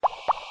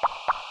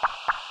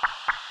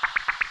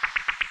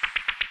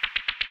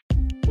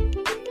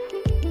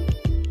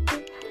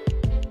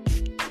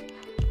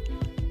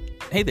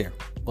Hey there,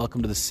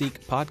 welcome to the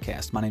Seek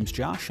Podcast. My name's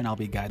Josh, and I'll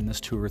be guiding this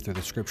tour through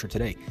the Scripture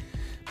today.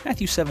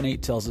 Matthew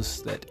 7:8 tells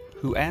us that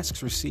who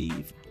asks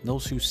receive,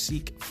 those who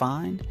seek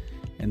find,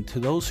 and to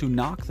those who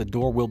knock the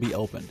door will be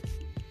opened.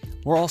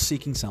 We're all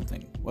seeking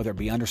something, whether it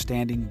be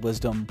understanding,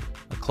 wisdom,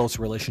 a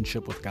closer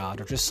relationship with God,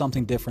 or just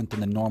something different than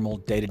the normal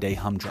day-to-day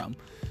humdrum.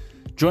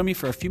 Join me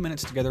for a few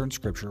minutes together in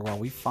Scripture while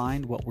we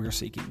find what we're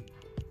seeking.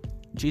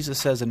 Jesus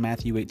says in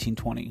Matthew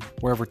 18:20,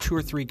 "Wherever two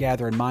or three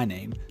gather in my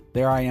name,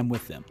 there I am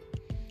with them."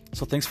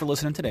 So thanks for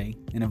listening today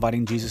and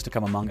inviting Jesus to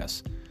come among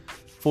us.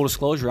 Full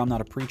disclosure, I'm not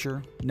a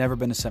preacher, never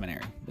been to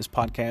seminary. This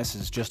podcast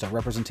is just a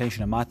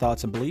representation of my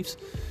thoughts and beliefs.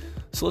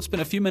 So let's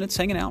spend a few minutes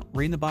hanging out,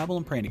 reading the Bible,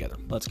 and praying together.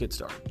 Let's get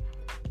started.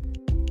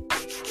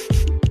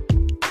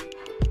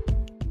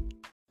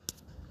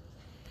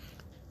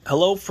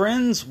 Hello,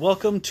 friends.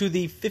 Welcome to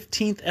the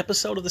 15th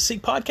episode of the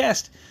Seek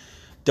Podcast.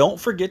 Don't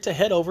forget to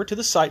head over to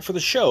the site for the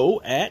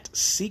show at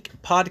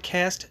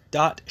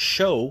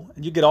seekpodcast.show.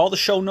 And you get all the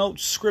show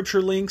notes,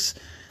 scripture links,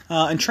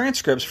 and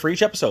transcripts for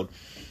each episode.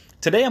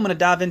 Today I'm going to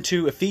dive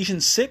into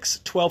Ephesians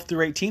 6:12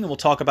 through 18, and we'll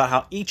talk about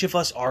how each of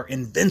us are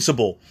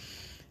invincible.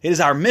 It is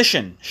our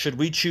mission, should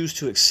we choose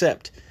to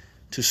accept,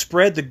 to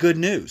spread the good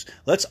news.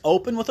 Let's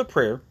open with a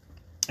prayer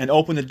and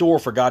open the door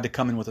for God to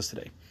come in with us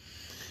today.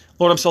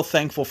 Lord, I'm so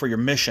thankful for your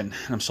mission,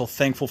 and I'm so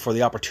thankful for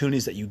the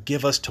opportunities that you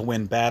give us to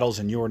win battles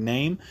in your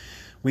name.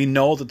 We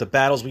know that the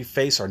battles we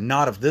face are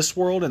not of this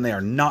world, and they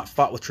are not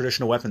fought with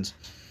traditional weapons.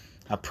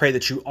 I pray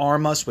that you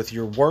arm us with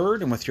your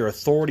word and with your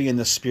authority in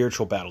this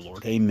spiritual battle,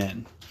 Lord.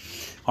 Amen.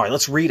 All right,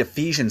 let's read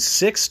Ephesians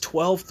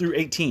 6:12 through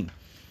 18.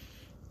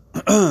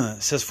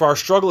 It says, "For our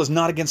struggle is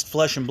not against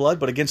flesh and blood,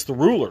 but against the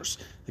rulers,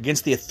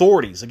 against the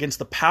authorities, against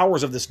the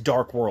powers of this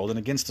dark world, and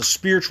against the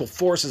spiritual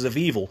forces of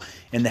evil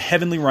in the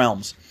heavenly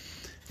realms.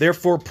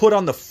 Therefore, put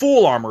on the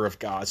full armor of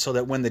God, so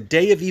that when the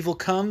day of evil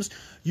comes,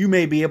 you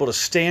may be able to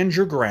stand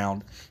your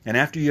ground, and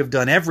after you have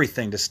done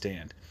everything to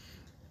stand,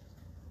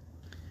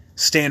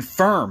 stand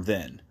firm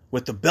then,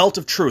 with the belt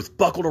of truth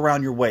buckled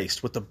around your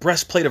waist, with the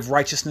breastplate of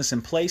righteousness in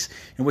place,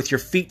 and with your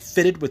feet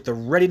fitted with the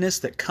readiness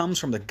that comes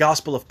from the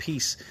gospel of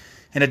peace.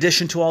 In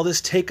addition to all this,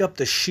 take up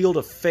the shield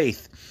of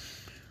faith,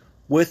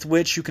 with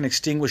which you can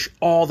extinguish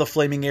all the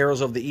flaming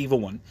arrows of the evil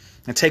one,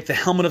 and take the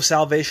helmet of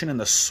salvation and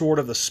the sword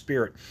of the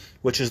Spirit,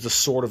 which is the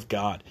sword of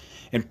God,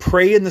 and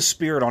pray in the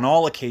Spirit on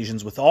all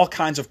occasions with all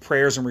kinds of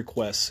prayers and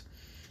requests.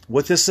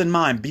 With this in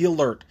mind, be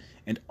alert,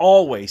 and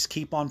always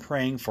keep on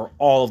praying for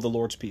all of the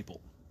Lord's people."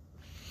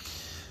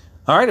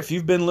 All right, if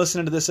you've been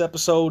listening to this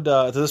episode,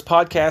 to this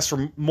podcast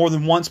for more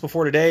than once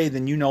before today,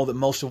 then you know that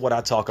most of what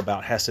I talk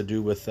about has to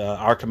do with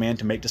our command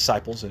to make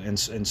disciples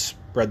and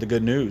spread the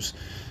good news.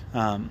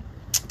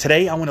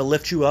 Today, I want to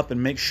lift you up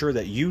and make sure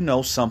that you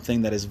know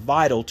something that is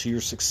vital to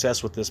your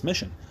success with this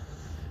mission.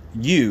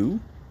 You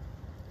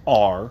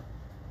are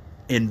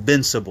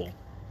invincible.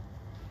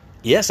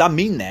 Yes, I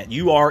mean that.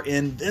 You are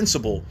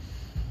invincible.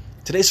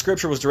 Today's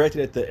scripture was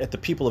directed at the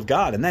people of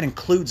God, and that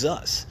includes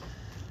us.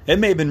 It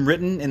may have been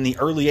written in the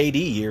early AD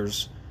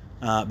years,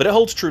 but it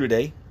holds true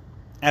today.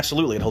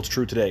 Absolutely, it holds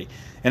true today.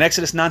 In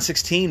Exodus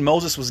 9:16,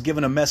 Moses was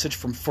given a message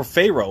for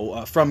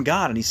Pharaoh from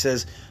God, and he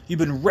says, "You've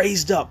been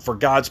raised up for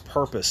God's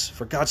purpose,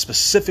 for God's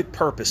specific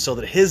purpose, so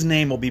that his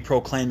name will be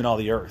proclaimed in all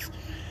the earth."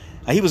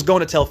 He was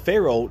going to tell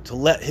Pharaoh to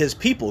let his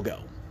people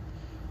go.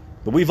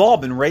 But we've all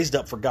been raised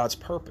up for God's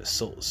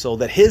purpose, so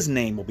that his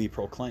name will be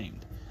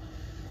proclaimed.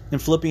 And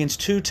Philippians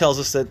 2 tells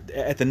us that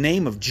at the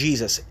name of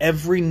Jesus,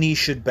 every knee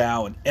should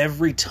bow and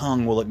every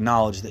tongue will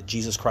acknowledge that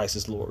Jesus Christ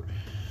is Lord.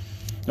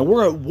 Now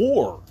we're at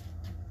war.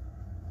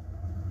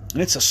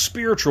 And it's a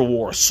spiritual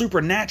war, a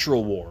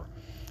supernatural war.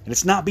 And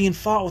it's not being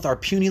fought with our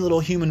puny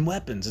little human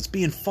weapons. It's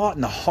being fought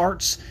in the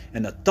hearts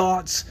and the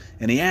thoughts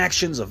and the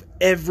actions of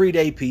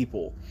everyday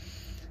people.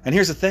 And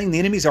here's the thing, the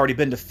enemy's already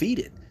been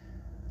defeated.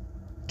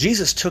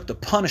 Jesus took the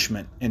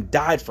punishment and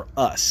died for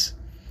us.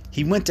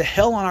 He went to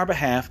hell on our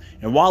behalf,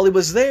 and while he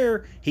was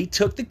there, he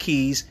took the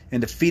keys and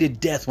defeated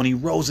death when he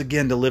rose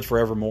again to live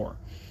forevermore.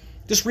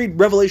 Just read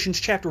Revelations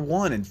chapter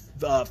 1 and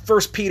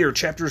 1 Peter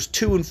chapters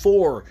 2 and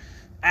 4,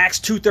 Acts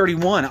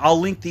 2:31.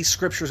 I'll link these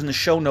scriptures in the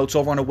show notes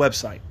over on the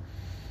website.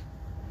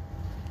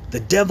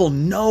 The devil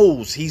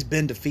knows he's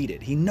been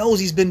defeated. He knows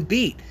he's been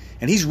beat,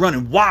 and he's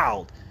running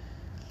wild.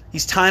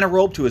 He's tying a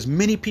rope to as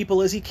many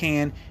people as he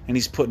can, and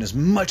he's putting as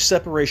much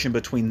separation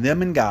between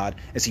them and God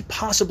as he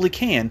possibly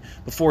can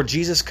before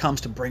Jesus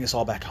comes to bring us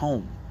all back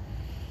home.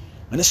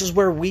 And this is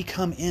where we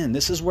come in.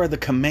 This is where the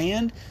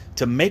command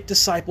to make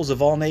disciples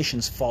of all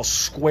nations falls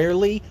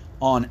squarely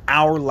on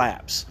our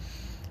laps.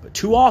 But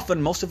too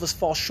often, most of us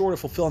fall short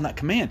of fulfilling that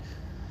command.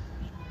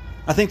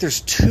 I think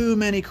there's too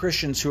many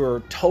Christians who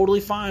are totally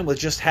fine with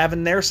just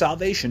having their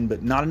salvation,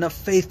 but not enough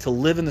faith to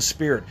live in the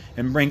Spirit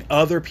and bring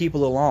other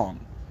people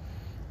along.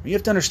 You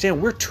have to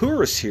understand, we're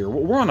tourists here.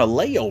 We're on a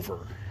layover.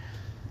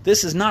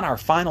 This is not our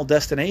final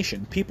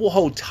destination. People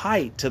hold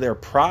tight to their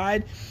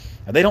pride,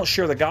 and they don't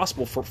share the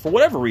gospel for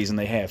whatever reason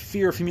they have.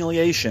 Fear of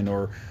humiliation,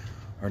 or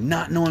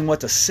not knowing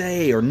what to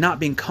say, or not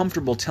being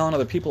comfortable telling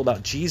other people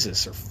about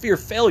Jesus, or fear of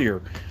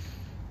failure.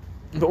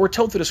 But we're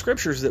told through the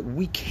scriptures that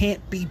we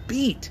can't be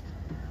beat.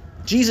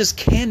 Jesus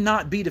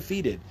cannot be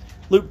defeated.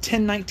 Luke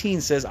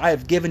 10:19 says, I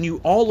have given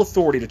you all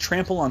authority to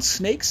trample on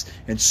snakes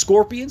and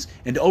scorpions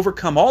and to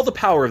overcome all the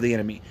power of the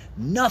enemy.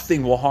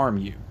 Nothing will harm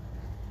you.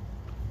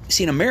 You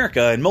see, in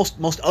America and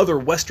most other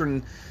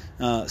Western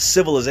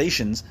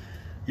civilizations,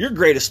 your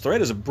greatest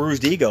threat is a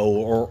bruised ego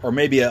or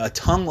maybe a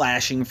tongue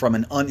lashing from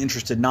an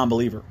uninterested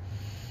non-believer.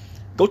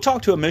 Go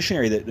talk to a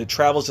missionary that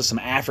travels to some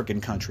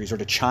African countries or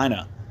to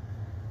China.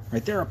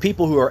 Right? There are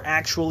people who are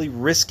actually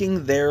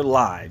risking their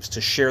lives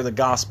to share the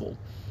gospel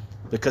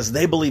because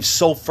they believe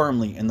so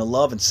firmly in the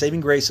love and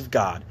saving grace of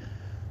God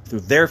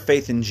through their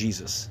faith in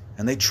Jesus.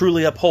 And they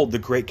truly uphold the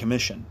Great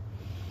Commission.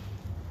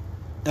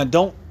 Now,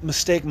 don't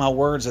mistake my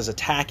words as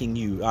attacking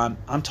you.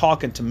 I'm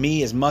talking to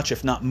me as much,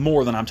 if not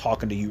more, than I'm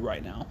talking to you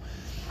right now.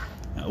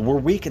 We're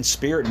weak in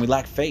spirit and we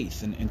lack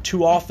faith. And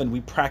too often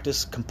we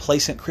practice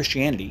complacent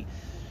Christianity.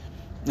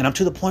 And I'm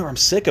to the point where I'm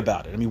sick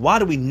about it. I mean, why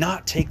do we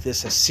not take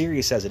this as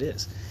serious as it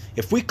is?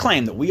 If we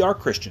claim that we are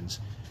Christians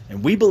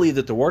and we believe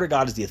that the Word of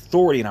God is the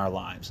authority in our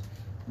lives,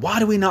 why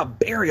do we not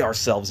bury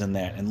ourselves in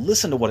that and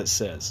listen to what it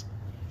says?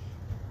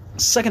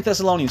 2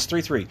 Thessalonians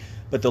 3:3,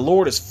 but the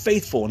Lord is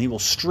faithful and He will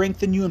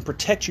strengthen you and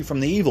protect you from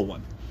the evil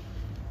one.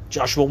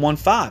 Joshua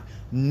 1:5,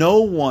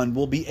 no one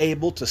will be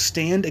able to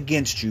stand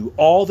against you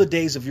all the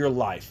days of your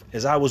life.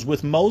 As I was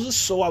with Moses,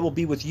 so I will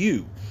be with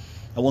you.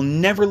 I will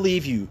never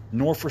leave you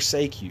nor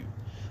forsake you.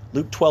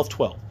 Luke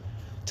 12:12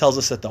 tells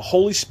us that the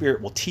Holy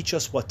Spirit will teach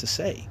us what to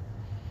say.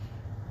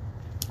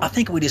 I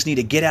think we just need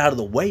to get out of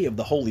the way of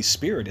the Holy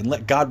Spirit and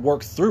let God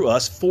work through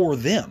us for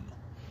them.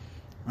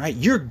 Right?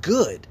 You're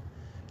good.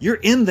 You're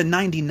in the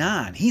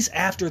 99. He's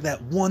after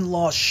that one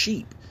lost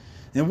sheep.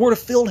 And we're the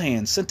field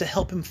hands sent to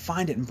help him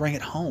find it and bring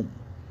it home.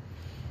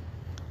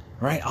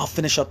 Right? I'll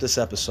finish up this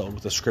episode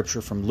with a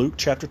scripture from Luke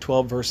chapter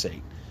 12, verse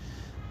 8.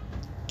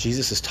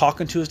 Jesus is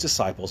talking to his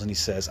disciples and he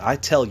says, I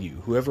tell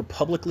you, whoever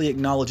publicly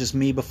acknowledges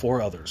me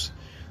before others,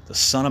 the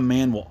Son of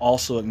Man will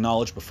also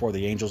acknowledge before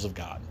the angels of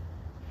God.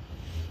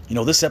 You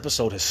know, this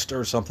episode has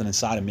stirred something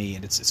inside of me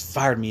and it's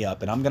fired me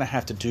up. And I'm going to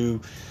have to do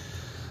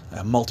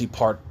a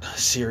multi-part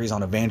series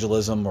on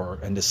evangelism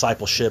and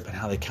discipleship and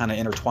how they kind of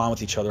intertwine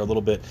with each other a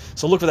little bit.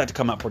 So look for that to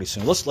come out pretty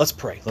soon. Let's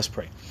pray. Let's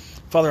pray.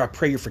 Father, I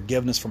pray your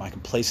forgiveness for my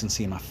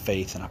complacency and my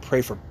faith. And I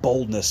pray for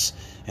boldness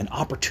and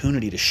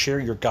opportunity to share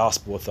your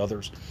gospel with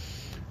others.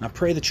 And I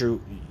pray that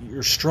you're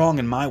strong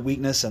in my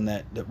weakness and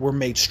that we're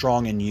made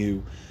strong in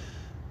you.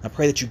 I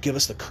pray that you give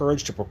us the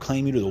courage to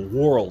proclaim you to the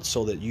world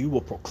so that you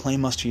will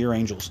proclaim us to your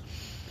angels.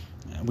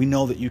 We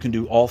know that you can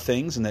do all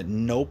things and that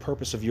no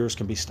purpose of yours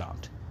can be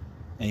stopped.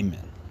 Amen.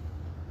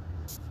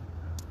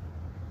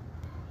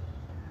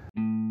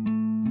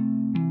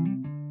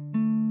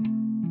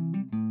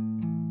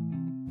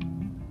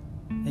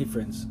 Hey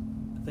friends,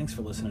 thanks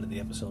for listening to the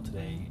episode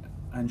today.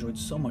 I enjoyed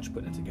so much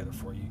putting it together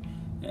for you,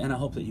 and I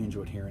hope that you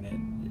enjoyed hearing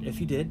it. If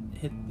you did,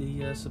 hit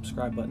the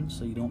subscribe button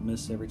so you don't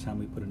miss every time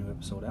we put a new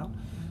episode out.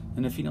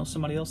 And if you know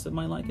somebody else that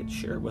might like it,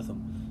 share it with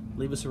them.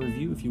 Leave us a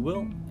review if you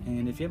will.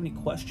 And if you have any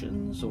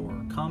questions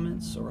or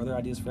comments or other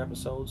ideas for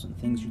episodes and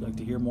things you'd like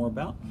to hear more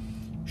about,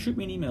 shoot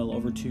me an email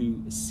over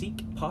to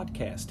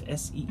seekpodcast,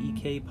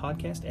 SEEK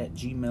podcast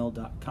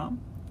 @gmail.com,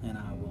 and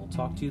I will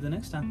talk to you the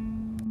next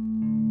time.